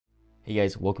Hey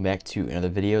guys, welcome back to another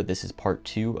video. This is part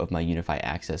 2 of my UniFi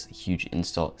Access huge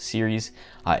install series.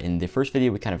 In the first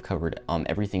video, we kind of covered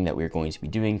everything that we were going to be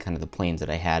doing, kind of the plans that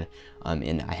I had.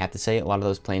 And I have to say, a lot of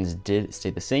those plans did stay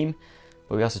the same,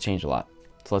 but we also changed a lot.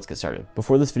 So let's get started.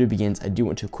 Before this video begins, I do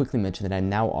want to quickly mention that I'm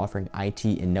now offering IT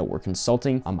and network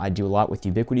consulting. I do a lot with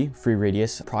Ubiquiti,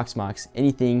 FreeRadius, Proxmox,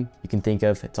 anything you can think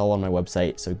of. It's all on my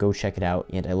website, so go check it out,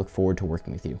 and I look forward to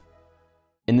working with you.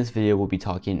 In this video, we'll be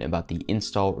talking about the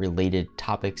install related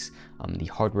topics, the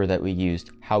hardware that we used,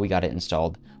 how we got it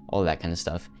installed, all of that kind of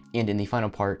stuff. And in the final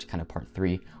part, kind of part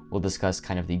 3, we'll discuss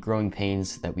kind of the growing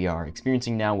pains that we are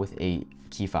experiencing now with a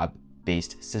key fob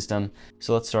based system.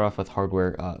 So let's start off with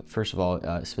hardware. First of all,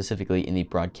 specifically in the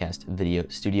broadcast video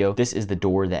studio, this is the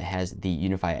door that has the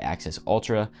UniFi Access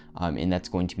Ultra, and that's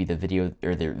going to be the video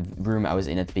or the room I was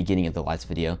in at the beginning of the last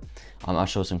video. I'll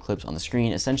show some clips on the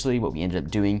screen. Essentially what we ended up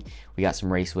doing, we got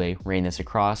some raceway, ran this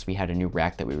across. We had a new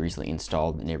rack that we recently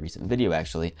installed in a recent video.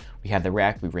 Actually, we have the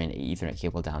rack, we ran an Ethernet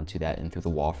cable down to that and through the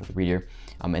wall for the reader,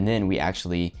 and then we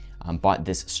actually bought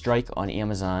this strike on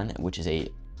Amazon, which is a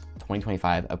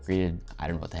 2025 upgraded, I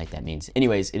don't know what the heck that means.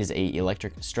 Anyways, it is a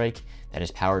electric strike that is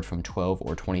powered from 12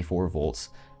 or 24 volts.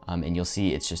 And you'll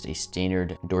see it's just a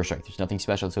standard door strike. There's nothing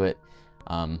special to it,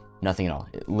 nothing at all.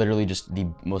 Literally just the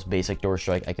most basic door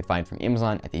strike I could find from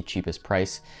Amazon at the cheapest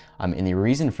price. And the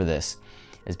reason for this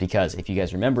is because if you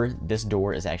guys remember, this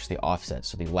door is actually offset.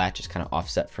 So the latch is kind of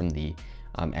offset from the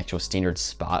actual standard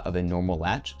spot of a normal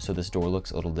latch. So this door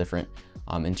looks a little different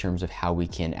in terms of how we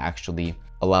can actually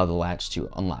allow the latch to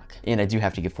unlock. And I do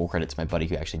have to give full credit to my buddy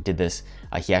who actually did this.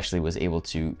 He actually was able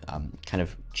to kind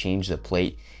of change the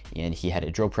plate, and he had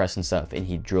a drill press and stuff, and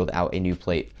he drilled out a new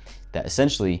plate that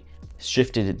essentially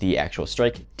shifted the actual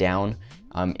strike down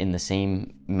in the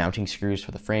same mounting screws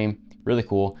for the frame. Really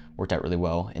cool, worked out really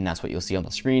well, and that's what you'll see on the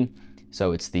screen.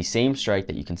 So it's the same strike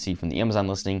that you can see from the Amazon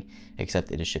listing,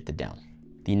 except it is shifted down.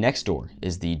 The next door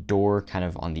is the door kind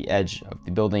of on the edge of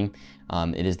the building.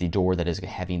 It is the door that is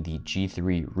having the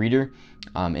G3 reader.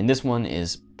 And this one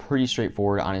is pretty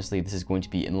straightforward. Honestly, this is going to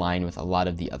be in line with a lot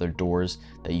of the other doors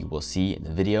that you will see in the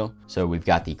video. So we've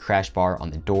got the crash bar on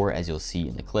the door, as you'll see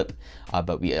in the clip,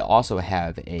 but we also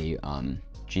have a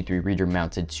G3 reader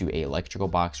mounted to a electrical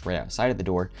box right outside of the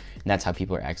door. And that's how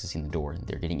people are accessing the door.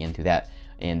 They're getting in through that.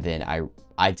 And then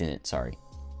I didn't, sorry,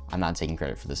 I'm not taking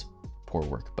credit for this poor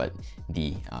work, but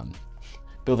the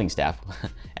building staff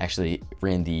actually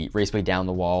ran the raceway down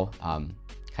the wall.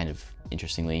 Kind of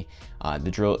interestingly, the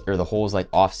drill or the hole is like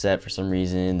offset for some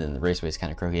reason, and the raceway is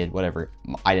kind of crooked, whatever.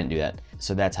 I didn't do that.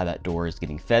 So that's how that door is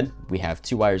getting fed. We have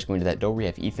 2 wires going to that door. We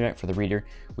have Ethernet for the reader.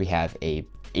 We have a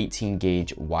 18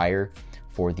 gauge wire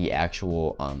for the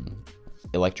actual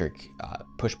electric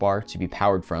push bar to be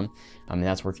powered from. And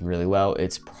that's working really well.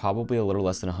 It's probably a little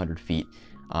less than 100 feet.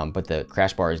 But the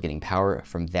crash bar is getting power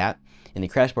from that. And the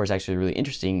crash bar is actually really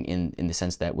interesting in the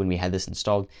sense that when we had this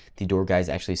installed, the door guys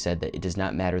actually said that it does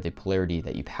not matter the polarity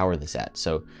that you power this at.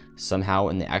 So somehow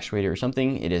in the actuator or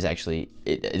something, it is actually,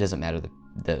 it doesn't matter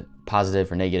the positive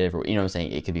or negative, or you know what I'm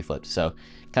saying, it could be flipped. So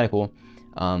kind of cool.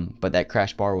 But that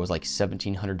crash bar was like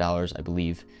 $1,700, I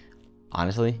believe.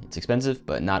 Honestly, it's expensive,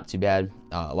 but not too bad.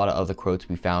 A lot of other quotes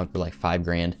we found were like $5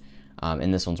 grand.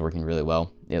 And this one's working really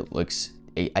well. It looks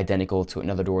identical to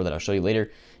another door that I'll show you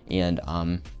later, and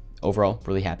overall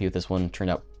really happy with this one. Turned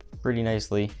out pretty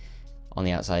nicely on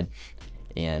the outside,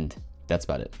 and that's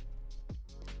about it.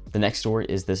 The next door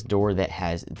is this door that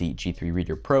has the G3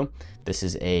 Reader Pro. This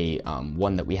is a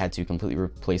one that we had to completely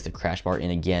replace the crash bar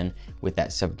in again with that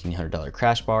 $1,700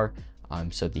 crash bar.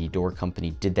 So the door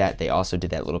company did that. They also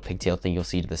did that little pigtail thing you'll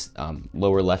see to this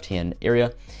lower left-hand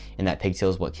area. And that pigtail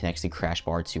is what connects the crash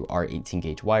bar to our 18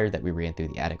 gauge wire that we ran through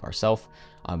the attic ourselves.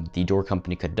 The door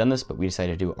company could have done this, but we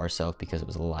decided to do it ourselves because it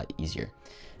was a lot easier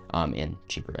and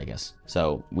cheaper, I guess.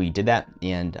 So we did that,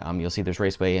 and you'll see there's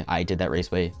raceway. I did that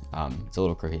raceway. It's a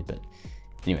little crooked, but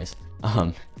anyways,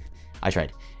 I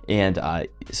tried. And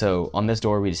so on this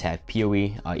door, we just have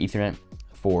PoE Ethernet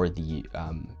for the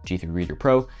G3 Reader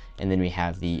Pro, and then we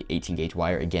have the 18 gauge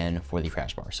wire again for the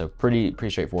crash bar. So pretty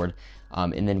straightforward.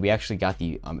 And then we actually got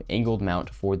the angled mount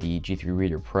for the G3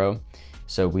 Reader Pro.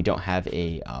 So we don't have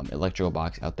a electrical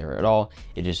box out there at all.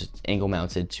 It is just angle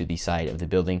mounted to the side of the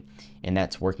building, and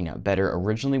that's working out better.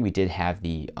 Originally we did have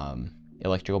the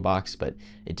electrical box, but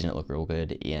it didn't look real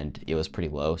good and it was pretty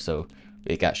low. So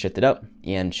it got shifted up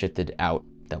and shifted out.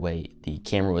 That way the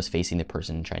camera was facing the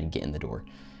person trying to get in the door,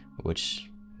 which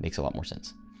makes a lot more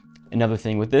sense. Another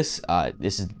thing with this,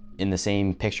 this is in the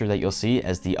same picture that you'll see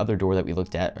as the other door that we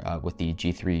looked at with the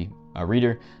G3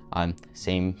 reader.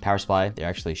 Same power supply, they're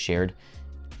actually shared.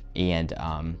 And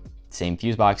Same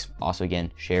fuse box, also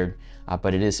again shared,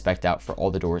 but it is spec'd out for all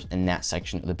the doors in that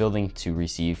section of the building to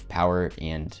receive power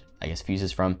and I guess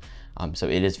fuses from. So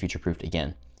it is future-proofed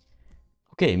again.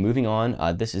 Okay, moving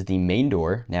on. This is the main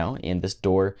door now, and this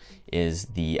door is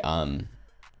the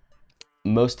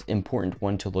most important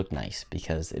one to look nice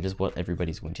because it is what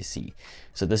everybody's going to see.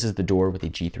 So this is the door with a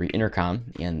G3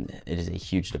 intercom, and it is a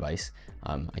huge device.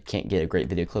 I can't get a great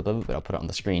video clip of it, but I'll put it on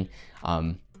the screen.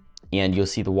 And you'll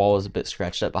see the wall is a bit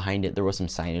scratched up behind it. There was some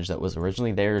signage that was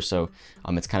originally there, so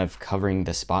it's kind of covering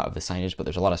the spot of the signage, but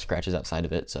there's a lot of scratches outside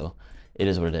of it, so it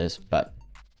is what it is. But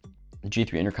the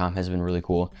G3 intercom has been really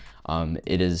cool.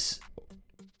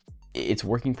 It's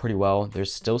working pretty well.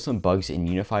 There's still some bugs in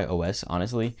UniFi OS,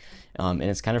 honestly, and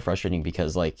it's kind of frustrating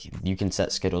because like you can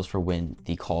set schedules for when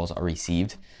the calls are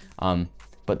received,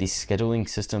 but the scheduling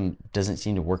system doesn't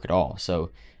seem to work at all. So,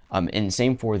 and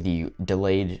same for the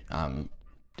delayed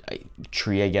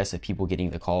tree, I guess, of people getting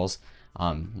the calls.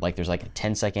 Like there's like a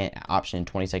 10-second option,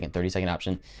 20-second, 30-second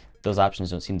option. Those options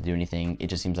don't seem to do anything. It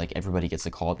just seems like everybody gets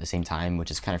the call at the same time,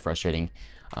 which is kind of frustrating.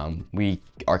 We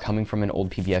are coming from an old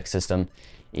PBX system,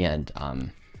 and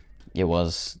it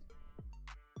was,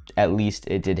 at least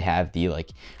it did have the like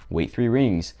wait 3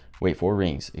 rings, wait 4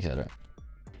 rings, etc.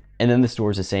 And then this door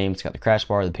is the same. It's got the crash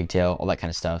bar, the pigtail, all that kind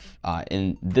of stuff.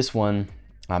 And this one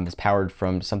is powered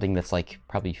from something that's like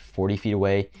probably 40 feet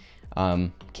away,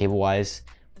 cable wise,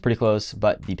 pretty close,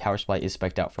 but the power supply is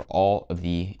spec'd out for all of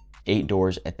the 8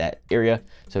 doors at that area.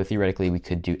 So theoretically we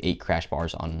could do 8 crash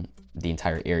bars on the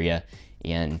entire area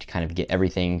and kind of get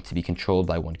everything to be controlled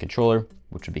by one controller,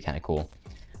 which would be kind of cool.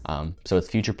 So it's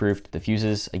future-proofed. The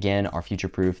fuses, again, are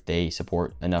future-proof. They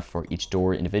support enough for each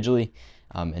door individually,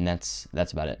 and that's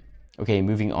about it. Okay,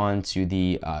 moving on to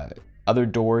the other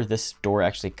door. This door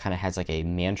actually kind of has like a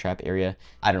man trap area.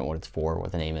 I don't know what it's for,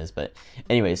 what the name is, but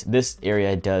anyways, this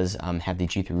area does have the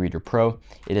G3 Reader Pro.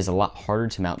 It is a lot harder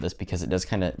to mount this because it does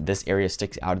kind of, this area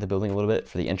sticks out of the building a little bit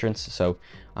for the entrance. So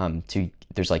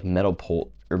there's like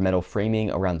metal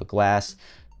framing around the glass.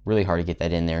 Really hard to get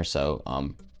that in there. So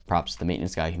props to the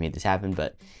maintenance guy who made this happen,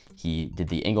 but he did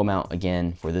the angle mount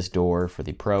again for this door for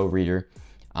the Pro reader.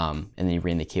 And then he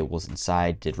ran the cables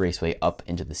inside, did raceway up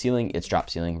into the ceiling. It's drop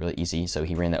ceiling, really easy. So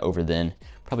he ran that over then,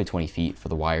 probably 20 feet for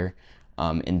the wire.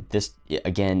 And this,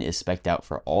 again, is spec'd out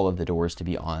for all of the doors to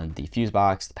be on the fuse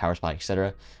box, the power supply,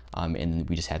 etc. And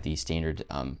we just have the standard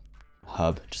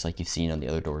hub, just like you've seen on the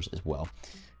other doors as well.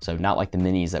 So not like the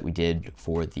minis that we did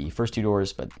for the first 2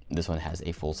 doors, but this one has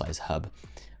a full-size hub.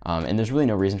 And there's really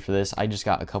no reason for this. I just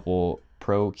got a couple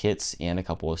Pro kits and a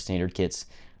couple of standard kits,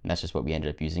 and that's just what we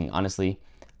ended up using. Honestly,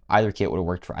 either kit would have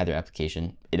worked for either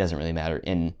application. It doesn't really matter.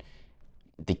 And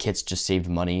the kits just saved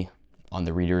money on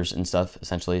the readers and stuff,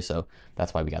 essentially. So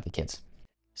that's why we got the kits.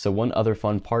 So one other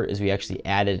fun part is we actually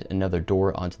added another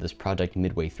door onto this project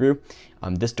midway through.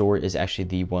 This door is actually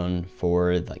the one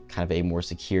for like kind of a more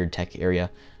secured tech area.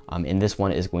 And this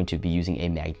one is going to be using a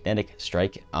magnetic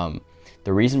strike.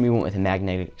 The reason we went with a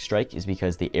magnetic strike is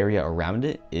because the area around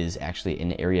it is actually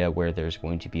an area where there's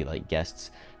going to be like guests.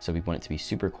 So we want it to be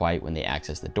super quiet when they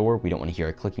access the door. We don't want to hear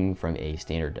a clicking from a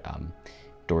standard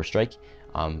door strike.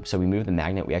 So we moved the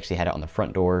magnet. We actually had it on the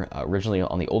front door, originally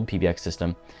on the old PBX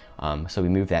system. So we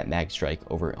moved that mag strike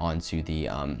over onto the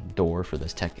door for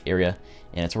this tech area,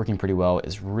 and it's working pretty well.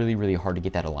 It's really, really hard to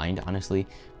get that aligned, honestly.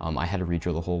 I had to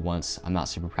re-drill the hole once. I'm not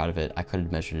super proud of it. I could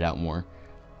have measured it out more,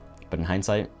 but in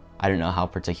hindsight, I don't know how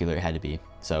particular it had to be.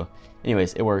 So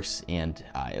anyways, it works, and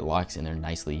it locks in there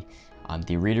nicely.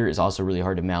 The reader is also really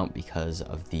hard to mount because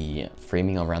of the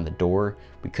framing around the door.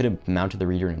 We could have mounted the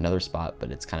reader in another spot,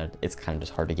 but it's kind of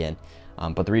just hard to get.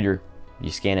 But the reader, you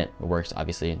scan it, it works,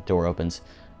 obviously, door opens.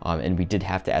 And we did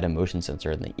have to add a motion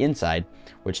sensor on the inside,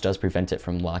 which does prevent it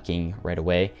from locking right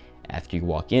away after you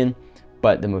walk in.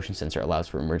 But the motion sensor allows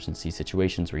for emergency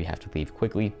situations where you have to leave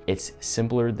quickly. It's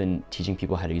simpler than teaching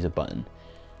people how to use a button,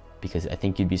 because I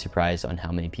think you'd be surprised on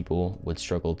how many people would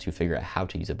struggle to figure out how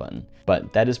to use a button.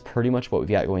 But that is pretty much what we've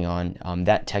got going on.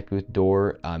 That tech booth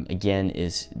door, again,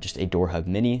 is just a door hub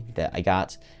mini that I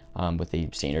got with a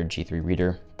standard G3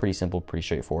 reader. Pretty simple, pretty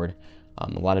straightforward. A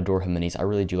lot of door hub minis. I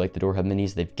really do like the door hub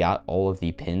minis. They've got all of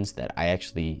the pins that I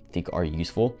actually think are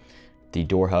useful. The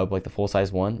door hub, like the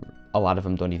full-size one, a lot of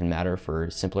them don't even matter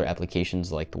for simpler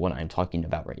applications like the one I'm talking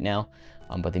about right now.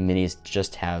 But the minis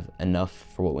just have enough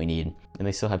for what we need, and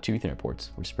they still have 2 Ethernet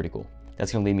ports, which is pretty cool.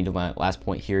 That's going to lead me to my last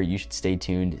point here. You should stay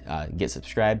tuned, get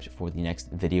subscribed for the next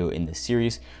video in this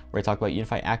series where I talk about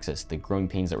UniFi Access, the growing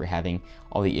pains that we're having,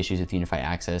 all the issues with UniFi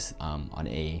Access on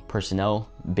a personnel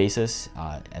basis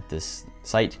at this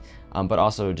site, but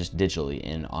also just digitally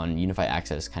and on UniFi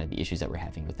Access, kind of the issues that we're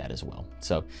having with that as well.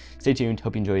 So stay tuned.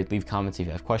 Hope you enjoyed. Leave comments if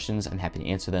you have questions. I'm happy to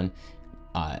answer them.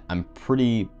 I'm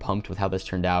pretty pumped with how this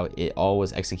turned out. It all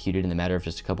was executed in the matter of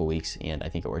just a couple weeks, and I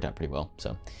think it worked out pretty well.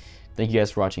 So thank you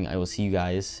guys for watching. I will see you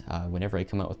guys whenever I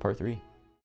come out with part 3.